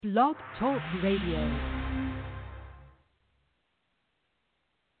Blog Talk Radio.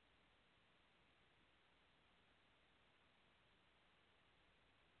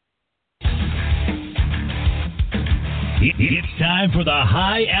 It's time for the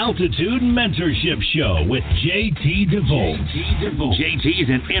High Altitude Mentorship Show with JT DeVolt. JT is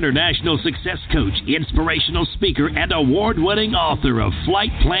an international success coach, inspirational speaker, and award-winning author of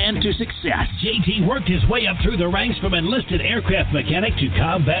Flight Plan to Success. JT worked his way up through the ranks from enlisted aircraft mechanic to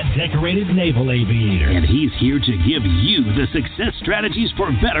combat decorated naval aviator. And he's here to give you the success strategies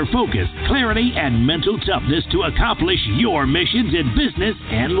for better focus, clarity, and mental toughness to accomplish your missions in business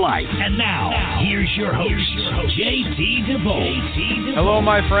and life. And now here's your host, JT DeVolt. Hello,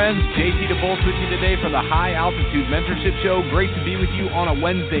 my friends. JT DeVolt with you today for the High Altitude Mentorship Show. Great to be with you on a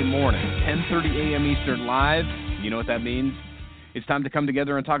Wednesday morning, 10:30 a.m. Eastern live. You know what that means? It's time to come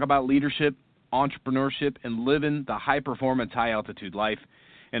together and talk about leadership, entrepreneurship, and living the high-performance, high-altitude life.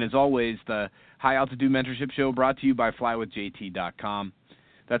 And as always, the High Altitude Mentorship Show brought to you by flywithjt.com.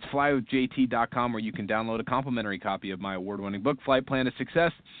 That's flywithjt.com, where you can download a complimentary copy of my award-winning book, Flight Plan to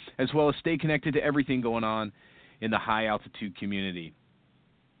Success, as well as stay connected to everything going on in the high-altitude community.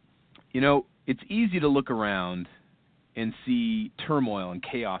 You know, it's easy to look around and see turmoil and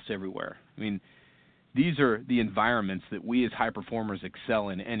chaos everywhere. I mean, these are the environments that we as high performers excel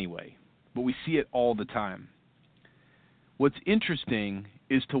in anyway, but we see it all the time. What's interesting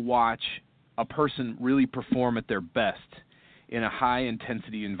is to watch a person really perform at their best in a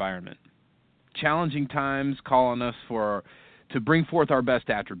high-intensity environment. Challenging times call on us to bring forth our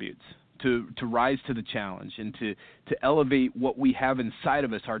best attributes, to rise to the challenge, and to elevate what we have inside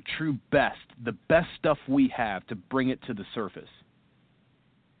of us, our true best, the best stuff we have, to bring it to the surface.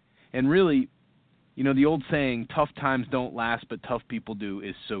 And really, you know, the old saying, tough times don't last, but tough people do,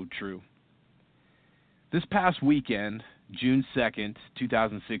 is so true. This past weekend, June 2nd,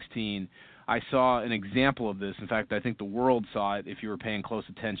 2016, I saw an example of this. In fact, I think the world saw it if you were paying close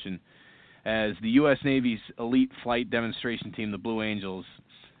attention, as the U.S. Navy's elite flight demonstration team, the Blue Angels,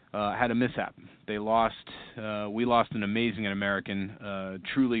 had a mishap. We lost an amazing American,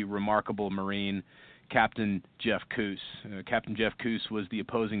 truly remarkable Marine, Captain Jeff Koos. Captain Jeff Koos was the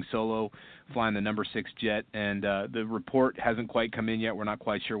opposing solo flying the number 6 jet, and the report hasn't quite come in yet. We're not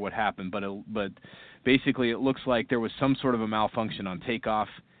quite sure what happened, but basically it looks like there was some sort of a malfunction on takeoff,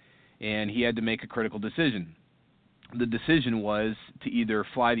 and he had to make a critical decision. The decision was to either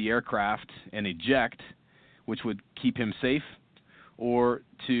fly the aircraft and eject, which would keep him safe, or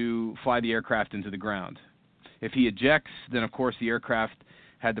to fly the aircraft into the ground. If he ejects, then of course the aircraft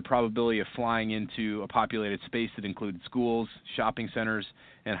had the probability of flying into a populated space that included schools, shopping centers,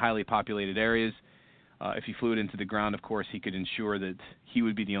 and highly populated areas. If he flew it into the ground, of course, he could ensure that he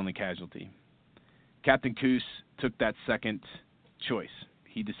would be the only casualty. Captain Koos took that second choice.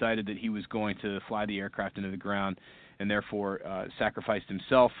 He decided that he was going to fly the aircraft into the ground, and therefore sacrificed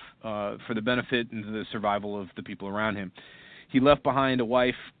himself for the benefit and the survival of the people around him. He left behind a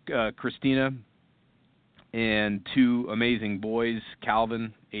wife, Christina, and 2 amazing boys,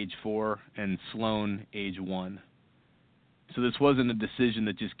 Calvin, age 4, and Sloan, age 1. So this wasn't a decision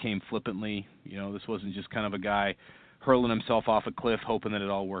that just came flippantly. You know, this wasn't just kind of a guy hurling himself off a cliff hoping that it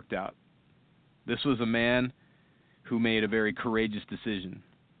all worked out. This was a man who made a very courageous decision.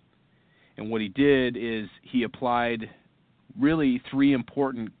 And what he did is he applied really 3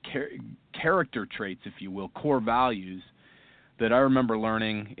 important character traits, if you will, core values, that I remember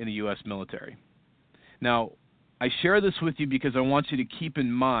learning in the U.S. military. Now, I share this with you because I want you to keep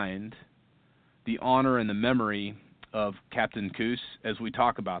in mind the honor and the memory of Captain Koos as we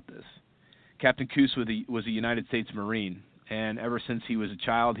talk about this. Captain Koos was a United States Marine, and ever since he was a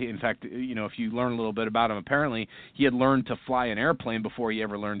child, in fact, you know, if you learn a little bit about him, apparently he had learned to fly an airplane before he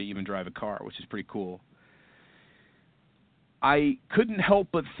ever learned to even drive a car, which is pretty cool. I couldn't help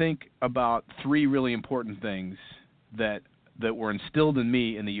but think about 3 really important things that were instilled in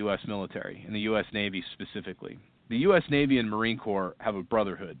me in the U.S. military, in the U.S. Navy specifically. The U.S. Navy and Marine Corps have a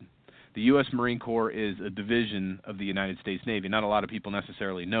brotherhood. The U.S. Marine Corps is a division of the United States Navy. Not a lot of people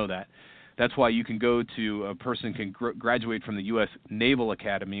necessarily know that. That's why you can go to, a person can graduate from the U.S. Naval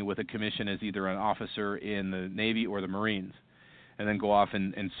Academy with a commission as either an officer in the Navy or the Marines, and then go off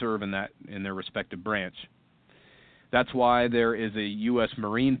and serve in their respective branch. That's why there is a U.S.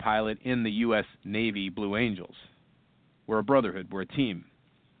 Marine pilot in the U.S. Navy Blue Angels. We're a brotherhood. We're a team.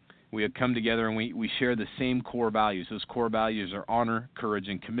 We have come together and we share the same core values. Those core values are honor, courage,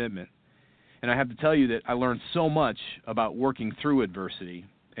 and commitment. And I have to tell you that I learned so much about working through adversity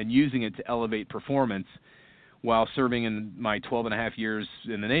and using it to elevate performance while serving in my 12 and a half years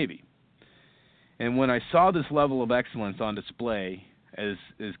in the Navy. And when I saw this level of excellence on display, as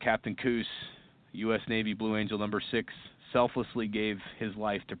Captain Coos, U.S. Navy Blue Angel number 6, selflessly gave his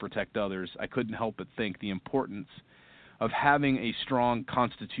life to protect others, I couldn't help but think the importance of having a strong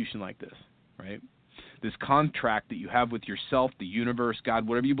constitution like this, right? This contract that you have with yourself, the universe, God,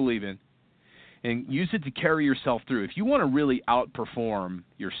 whatever you believe in, and use it to carry yourself through. If you want to really outperform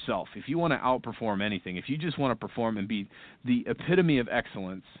yourself, if you want to outperform anything, if you just want to perform and be the epitome of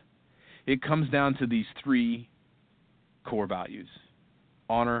excellence, it comes down to these 3 core values: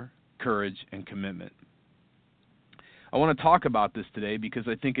 honor, courage, and commitment. I want to talk about this today because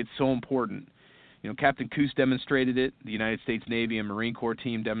I think it's so important. You know, Captain Coos demonstrated it. The United States Navy and Marine Corps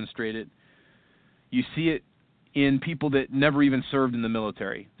team demonstrated it. You see it in people that never even served in the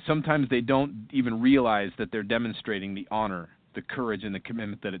military. Sometimes they don't even realize that they're demonstrating the honor, the courage, and the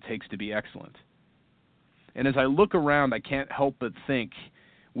commitment that it takes to be excellent. And as I look around, I can't help but think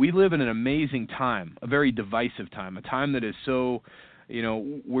we live in an amazing time, a very divisive time, a time that is so,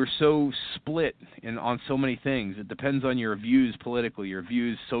 we're so split on so many things. It depends on your views politically, your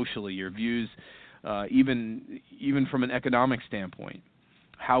views socially, your views even from an economic standpoint.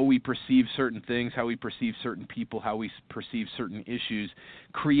 How we perceive certain things, how we perceive certain people, how we perceive certain issues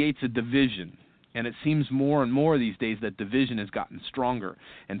creates a division. And it seems more and more these days that division has gotten stronger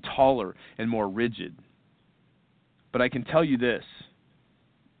and taller and more rigid. But I can tell you this,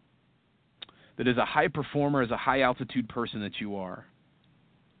 that as a high performer, as a high altitude person that you are,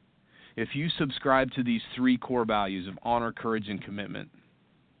 if you subscribe to these 3 core values of honor, courage, and commitment,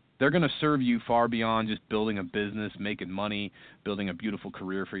 they're going to serve you far beyond just building a business, making money, building a beautiful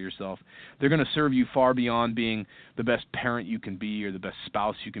career for yourself. They're going to serve you far beyond being the best parent you can be or the best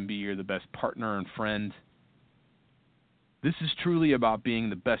spouse you can be or the best partner and friend. This is truly about being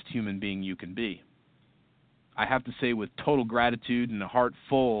the best human being you can be. I have to say with total gratitude and a heart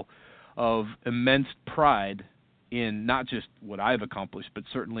full of immense pride in not just what I've accomplished, but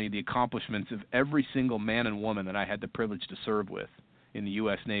certainly the accomplishments of every single man and woman that I had the privilege to serve with in the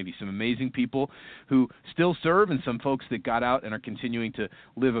U.S. Navy. Some amazing people who still serve and some folks that got out and are continuing to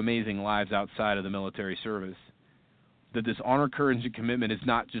live amazing lives outside of the military service. That this honor, courage, and commitment is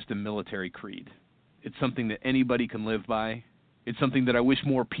not just a military creed. It's something that anybody can live by. It's something that I wish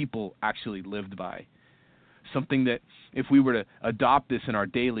more people actually lived by. Something that if we were to adopt this in our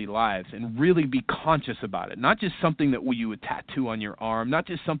daily lives and really be conscious about it, not just something that you would tattoo on your arm, not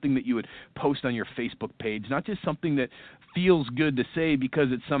just something that you would post on your Facebook page, not just something that feels good to say because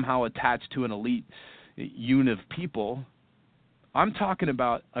it's somehow attached to an elite unit of people. I'm talking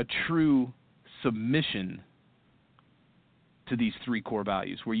about a true submission to these 3 core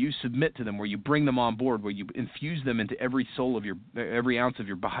values, where you submit to them, where you bring them on board, where you infuse them into every ounce of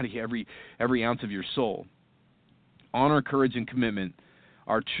your body, every ounce of your soul. Honor, courage, and commitment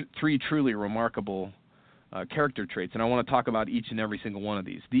are 3 truly remarkable character traits, and I want to talk about each and every single one of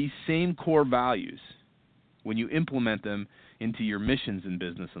these. These same core values, when you implement them into your missions in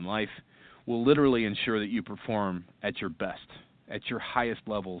business and life, will literally ensure that you perform at your best, at your highest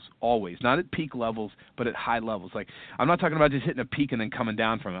levels always. Not at peak levels, but at high levels. Like, I'm not talking about just hitting a peak and then coming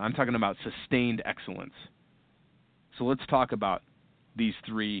down from it. I'm talking about sustained excellence. So let's talk about these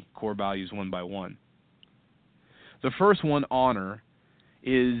 3 core values one by one. The first one, honor,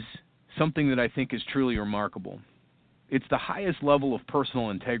 is something that I think is truly remarkable. It's the highest level of personal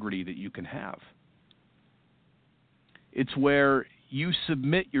integrity that you can have. It's where you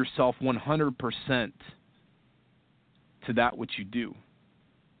submit yourself 100% to that which you do.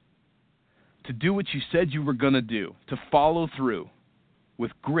 To do what you said you were going to do. To follow through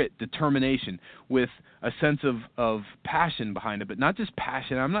with grit, determination, with a sense of passion behind it. But not just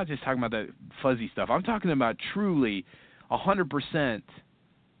passion. I'm not just talking about that fuzzy stuff. I'm talking about truly 100%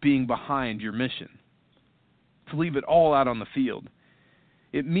 being behind your mission. To leave it all out on the field.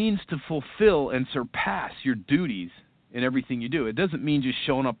 It means to fulfill and surpass your duties in everything you do. It doesn't mean just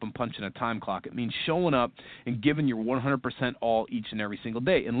showing up and punching a time clock. It means showing up and giving your 100% all each and every single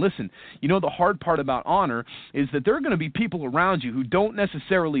day. And listen, the hard part about honor is that there are going to be people around you who don't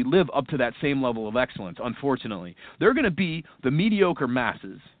necessarily live up to that same level of excellence, unfortunately. They're going to be the mediocre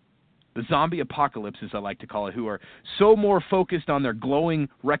masses, the zombie apocalypse, as I like to call it, who are so more focused on their glowing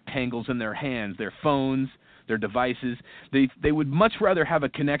rectangles in their hands, their phones, their devices. They would much rather have a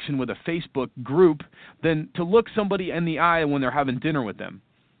connection with a Facebook group than to look somebody in the eye when they're having dinner with them,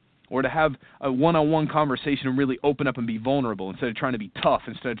 or to have a one-on-one conversation and really open up and be vulnerable instead of trying to be tough,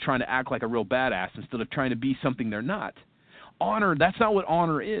 instead of trying to act like a real badass, instead of trying to be something they're not. Honor, that's not what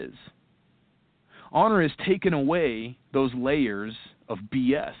honor is. Honor is taking away those layers of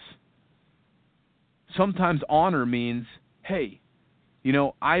BS. Sometimes honor means, hey,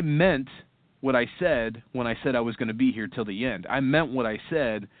 I meant what I said when I said I was going to be here till the end. I meant what I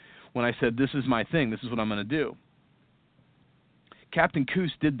said when I said, this is my thing, this is what I'm going to do. Captain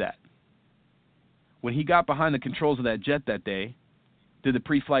Coos did that. When he got behind the controls of that jet that day, did the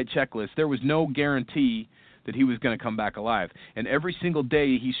pre-flight checklist, there was no guarantee that he was going to come back alive. And every single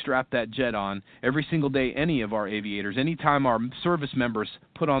day he strapped that jet on, every single day any of our aviators, any time our service members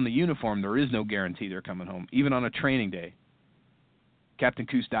put on the uniform, there is no guarantee they're coming home, even on a training day. Captain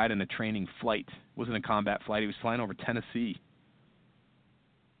Coos died in a training flight. It wasn't a combat flight. He was flying over Tennessee.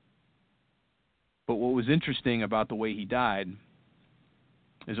 But what was interesting about the way he died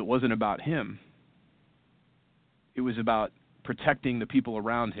is it wasn't about him. It was about protecting the people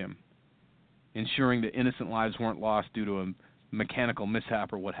around him, ensuring that innocent lives weren't lost due to a mechanical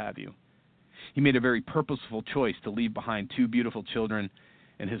mishap or what have you. He made a very purposeful choice to leave behind 2 beautiful children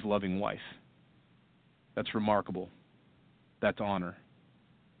and his loving wife. That's remarkable. That's honor.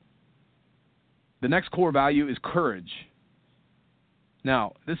 The next core value is courage.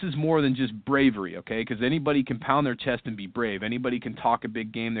 Now, this is more than just bravery, okay? Because anybody can pound their chest and be brave. Anybody can talk a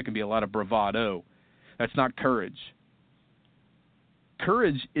big game. There can be a lot of bravado. That's not courage.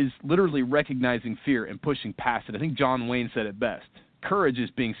 Courage is literally recognizing fear and pushing past it. I think John Wayne said it best. Courage is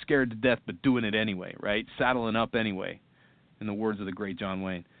being scared to death but doing it anyway, right? Saddling up anyway, in the words of the great John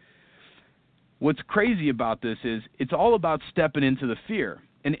Wayne. What's crazy about this is it's all about stepping into the fear,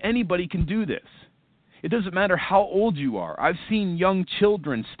 and anybody can do this. It doesn't matter how old you are. I've seen young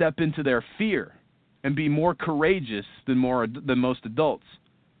children step into their fear and be more courageous than most adults.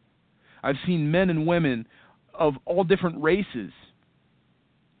 I've seen men and women of all different races,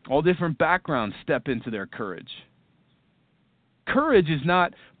 all different backgrounds step into their courage. Courage is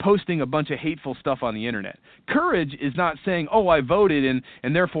not posting a bunch of hateful stuff on the internet. Courage is not saying, oh, I voted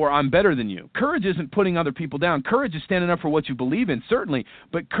and therefore I'm better than you. Courage isn't putting other people down. Courage is standing up for what you believe in, certainly,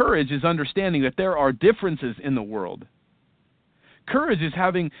 but courage is understanding that there are differences in the world. Courage is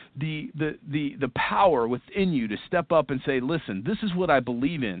having the power within you to step up and say, listen, this is what I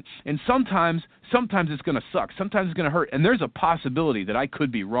believe in. And sometimes it's going to suck. Sometimes it's going to hurt. And there's a possibility that I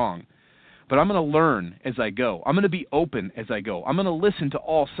could be wrong. But I'm going to learn as I go. I'm going to be open as I go. I'm going to listen to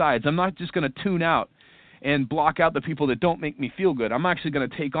all sides. I'm not just going to tune out and block out the people that don't make me feel good. I'm actually going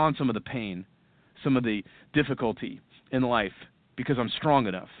to take on some of the pain, some of the difficulty in life because I'm strong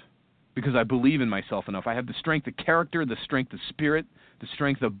enough, because I believe in myself enough. I have the strength of character, the strength of spirit, the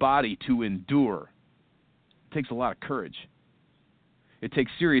strength of body to endure. It takes a lot of courage. It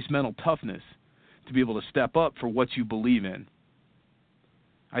takes serious mental toughness to be able to step up for what you believe in.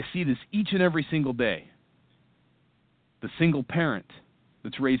 I see this each and every single day. The single parent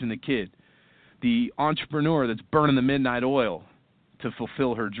that's raising the kid. The entrepreneur that's burning the midnight oil to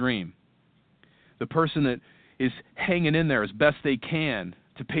fulfill her dream. The person that is hanging in there as best they can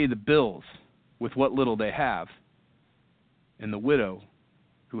to pay the bills with what little they have. And the widow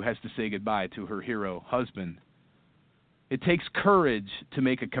who has to say goodbye to her hero husband. It takes courage to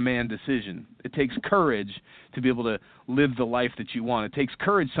make a command decision. It takes courage to be able to live the life that you want. It takes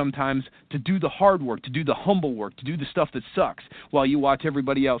courage sometimes to do the hard work, to do the humble work, to do the stuff that sucks while you watch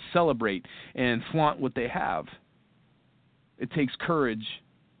everybody else celebrate and flaunt what they have. It takes courage.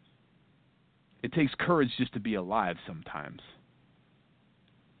 It takes courage just to be alive sometimes.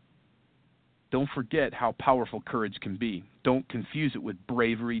 Don't forget how powerful courage can be. Don't confuse it with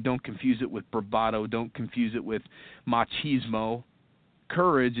bravery. Don't confuse it with bravado. Don't confuse it with machismo.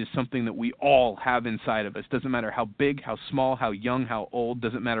 Courage is something that we all have inside of us. Doesn't matter how big, how small, how young, how old.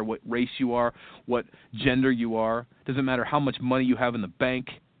 Doesn't matter what race you are, what gender you are. Doesn't matter how much money you have in the bank.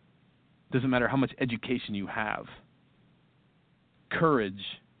 Doesn't matter how much education you have. Courage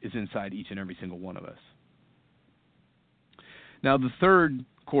is inside each and every single one of us. Now, the third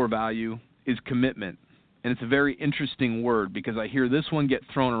core value is commitment. And it's a very interesting word because I hear this one get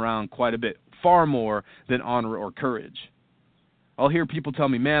thrown around quite a bit, far more than honor or courage. I'll hear people tell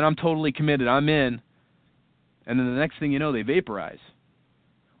me, man, I'm totally committed, I'm in. And then the next thing you know, they vaporize.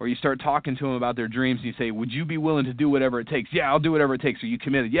 Or you start talking to them about their dreams and you say, would you be willing to do whatever it takes? Yeah, I'll do whatever it takes. Are you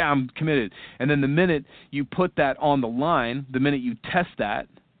committed? Yeah, I'm committed. And then the minute you put that on the line, the minute you test that,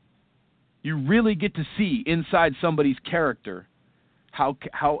 you really get to see inside somebody's character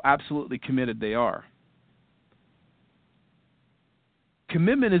how absolutely committed they are.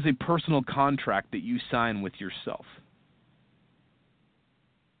 Commitment is a personal contract that you sign with yourself.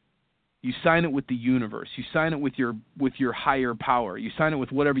 You sign it with the universe. You sign it with your higher power. You sign it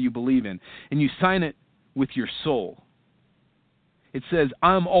with whatever you believe in. And you sign it with your soul. It says,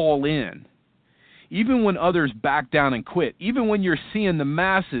 I'm all in. even when others back down and quit, even when you're seeing the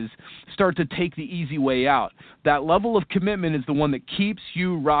masses start to take the easy way out, that level of commitment is the one that keeps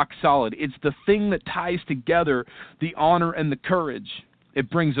you rock solid. It's the thing that ties together the honor and the courage. It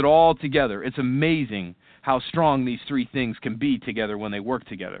brings it all together. It's amazing how strong these three things can be together when they work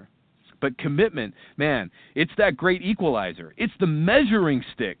together. But commitment, man, it's that great equalizer. It's the measuring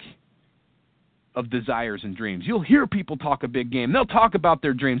stick of desires and dreams. You'll hear people talk a big game. They'll talk about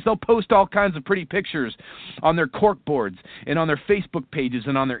their dreams. They'll post all kinds of pretty pictures on their cork boards and on their Facebook pages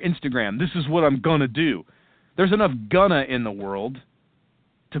and on their Instagram. This is what I'm gonna do. There's enough gonna in the world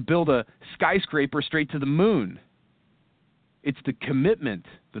to build a skyscraper straight to the moon. It's the commitment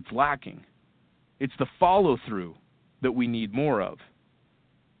that's lacking. It's the follow-through that we need more of.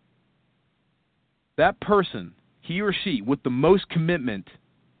 That person, he or she, with the most commitment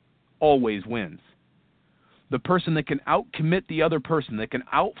always wins. The person that can out-commit the other person, that can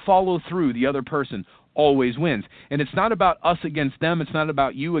out-follow through the other person, always wins. And it's not about us against them. It's not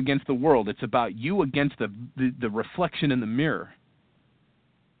about you against the world. It's about you against the reflection in the mirror.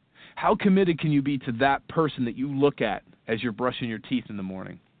 How committed can you be to that person that you look at as you're brushing your teeth in the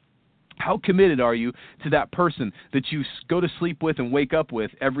morning? How committed are you to that person that you go to sleep with and wake up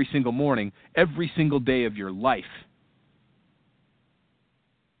with every single morning, every single day of your life?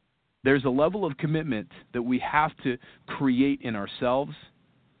 There's a level of commitment that we have to create in ourselves,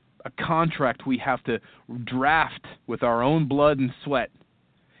 a contract we have to draft with our own blood and sweat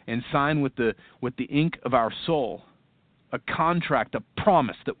and sign with the ink of our soul, a contract, a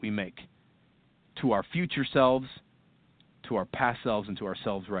promise that we make to our future selves, to our past selves, and to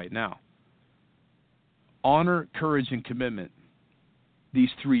ourselves right now. Honor, courage, and commitment.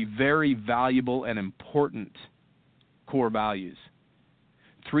 These three very valuable and important core values.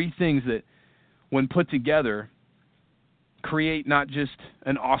 Three things that, when put together, create not just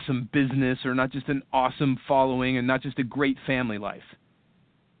an awesome business or not just an awesome following and not just a great family life,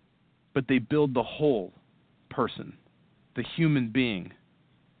 but they build the whole person, the human being,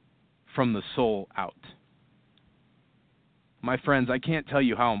 from the soul out. My friends, I can't tell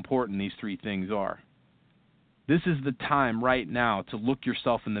you how important these three things are. This is the time right now to look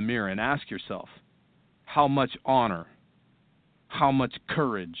yourself in the mirror and ask yourself, how much honor, how much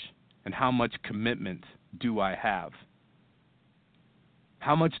courage, and how much commitment do I have?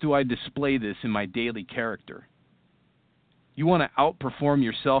 How much do I display this in my daily character? You want to outperform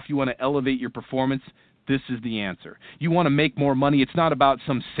yourself? You want to elevate your performance? This is the answer. You want to make more money? It's not about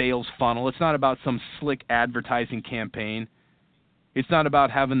some sales funnel. It's not about some slick advertising campaign. It's not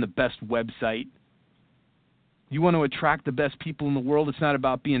about having the best website. You want to attract the best people in the world? It's not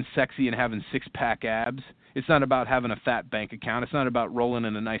about being sexy and having six-pack abs. It's not about having a fat bank account. It's not about rolling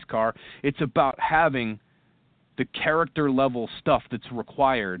in a nice car. It's about having the character-level stuff that's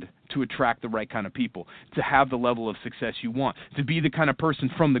required to attract the right kind of people, to have the level of success you want, to be the kind of person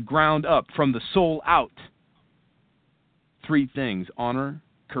from the ground up, from the soul out. Three things: honor,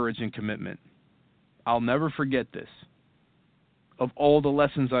 courage, and commitment. I'll never forget this. Of all the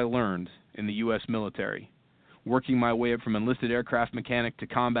lessons I learned in the U.S. military, working my way up from enlisted aircraft mechanic to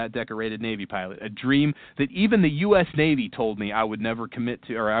combat decorated Navy pilot, a dream that even the U.S. Navy told me I would never commit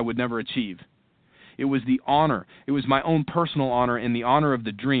to, or I would never achieve. It was the honor. It was my own personal honor and the honor of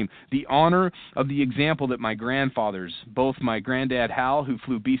the dream, the honor of the example that my grandfathers, both my granddad Hal, who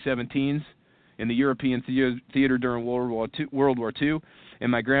flew B-17s in the European theater during World War II,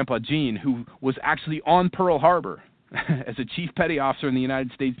 and my grandpa Gene, who was actually on Pearl Harbor as a chief petty officer in the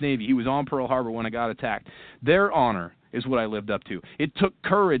United States Navy. He was on Pearl Harbor when it got attacked. Their honor is what I lived up to. It took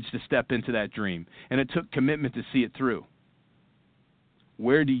courage to step into that dream, and it took commitment to see it through.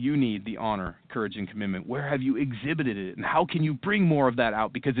 Where do you need the honor, courage, and commitment? Where have you exhibited it, and how can you bring more of that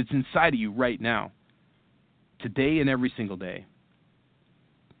out? Because it's inside of you right now, today and every single day.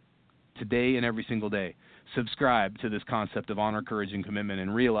 Today and every single day. Subscribe to this concept of honor, courage, and commitment,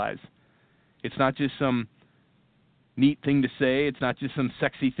 and realize it's not just some neat thing to say. It's not just some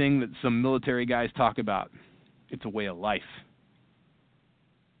sexy thing that some military guys talk about. It's a way of life.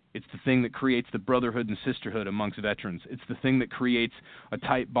 It's the thing that creates the brotherhood and sisterhood amongst veterans. It's the thing that creates a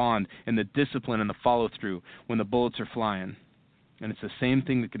tight bond and the discipline and the follow-through when the bullets are flying. And it's the same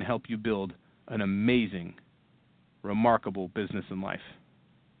thing that can help you build an amazing, remarkable business and life.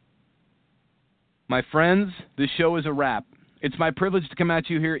 My friends, this show is a wrap. It's my privilege to come at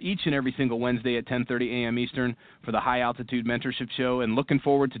you here each and every single Wednesday at 10:30 a.m. Eastern for the High Altitude Mentorship Show, and looking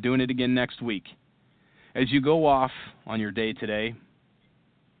forward to doing it again next week. As you go off on your day today,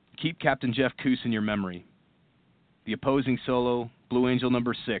 keep Captain Jeff Coos in your memory. The opposing solo, Blue Angel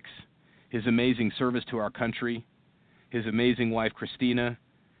number 6, his amazing service to our country, his amazing wife Christina,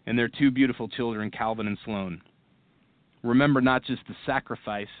 and their two beautiful children, Calvin and Sloan. Remember not just the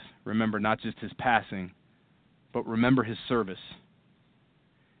sacrifice, remember not just his passing, but remember his service.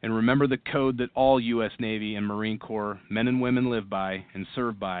 And remember the code that all U.S. Navy and Marine Corps men and women live by and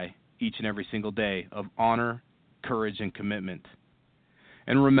serve by each and every single day of honor, courage, and commitment.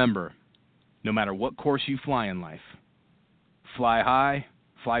 And remember, no matter what course you fly in life, fly high,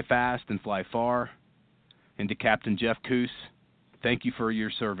 fly fast, and fly far. And to Captain Jeff Coos, thank you for your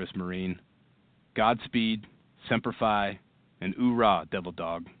service, Marine. Godspeed, Semper Fi, and oorah, Devil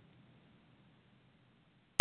Dog.